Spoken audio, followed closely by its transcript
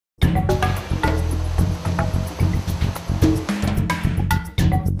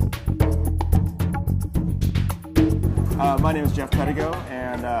My name is Jeff Pedigo,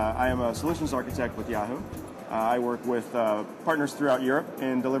 and I am a solutions architect with Yahoo. I work with partners throughout Europe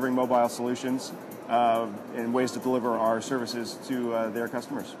in delivering mobile solutions and ways to deliver our services to their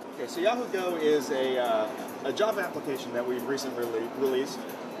customers. Okay, so Yahoo Go is a Java application that we've recently released,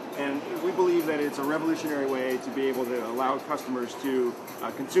 and we believe that it's a revolutionary way to be able to allow customers to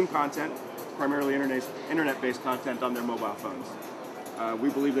consume content, primarily internet-based content, on their mobile phones.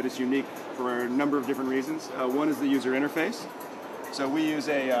 We believe that it's unique for a number of different reasons. One is the user interface. So we use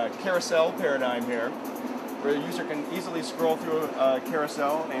a carousel paradigm here, where the user can easily scroll through a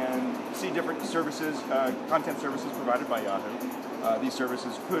carousel and see different services, content services provided by Yahoo. These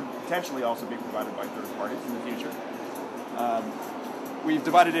services could potentially also be provided by third parties in the future. We've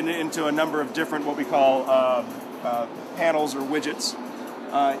divided it into a number of different, what we call panels or widgets.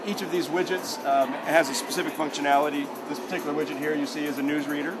 Each of these widgets has a specific functionality. This particular widget here you see is a news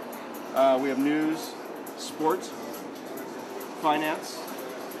reader. We have news, sports, finance,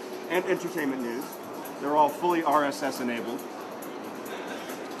 and entertainment news. They're all fully RSS enabled.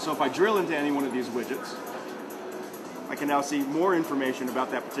 So if I drill into any one of these widgets, I can now see more information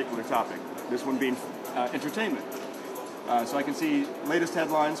about that particular topic, this one being entertainment. So I can see latest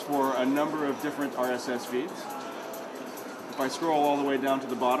headlines for a number of different RSS feeds. If I scroll all the way down to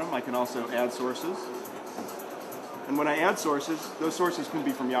the bottom, I can also add sources. And when I add sources, those sources can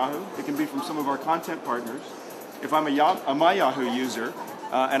be from Yahoo. It can be from some of our content partners. If I'm a My Yahoo user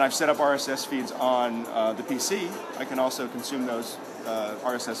and I've set up RSS feeds on the PC, I can also consume those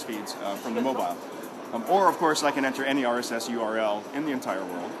RSS feeds from the mobile. Or, of course, I can enter any RSS URL in the entire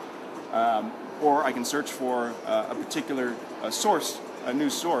world. Or I can search for a particular source, a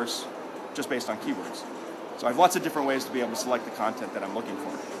news source, just based on keywords. So I have lots of different ways to be able to select the content that I'm looking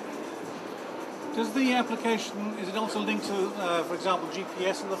for. Does the application, is it also linked to, for example,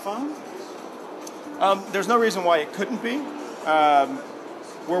 GPS on the phone? There's no reason why it couldn't be.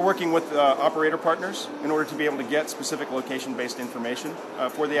 We're working with operator partners in order to be able to get specific location-based information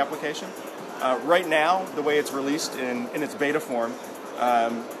for the application. Right now, the way it's released in its beta form,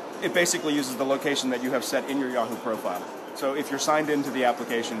 it basically uses the location that you have set in your Yahoo profile. So if you're signed into the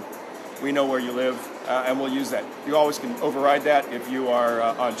application, we know where you live, and we'll use that. You always can override that if you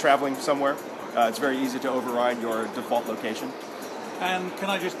are traveling somewhere. It's very easy to override your default location. And can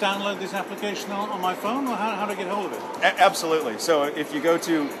I just download this application on my phone, or how do I get hold of it? Absolutely. So if you go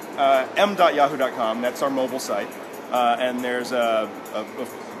to m.yahoo.com, that's our mobile site, and there's a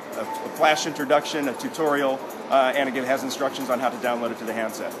flash introduction, a tutorial, and it has instructions on how to download it to the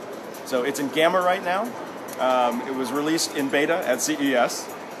handset. So it's in Gamma right now. It was released in beta at CES.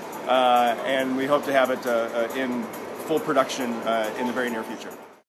 And we hope to have it in full production in the very near future.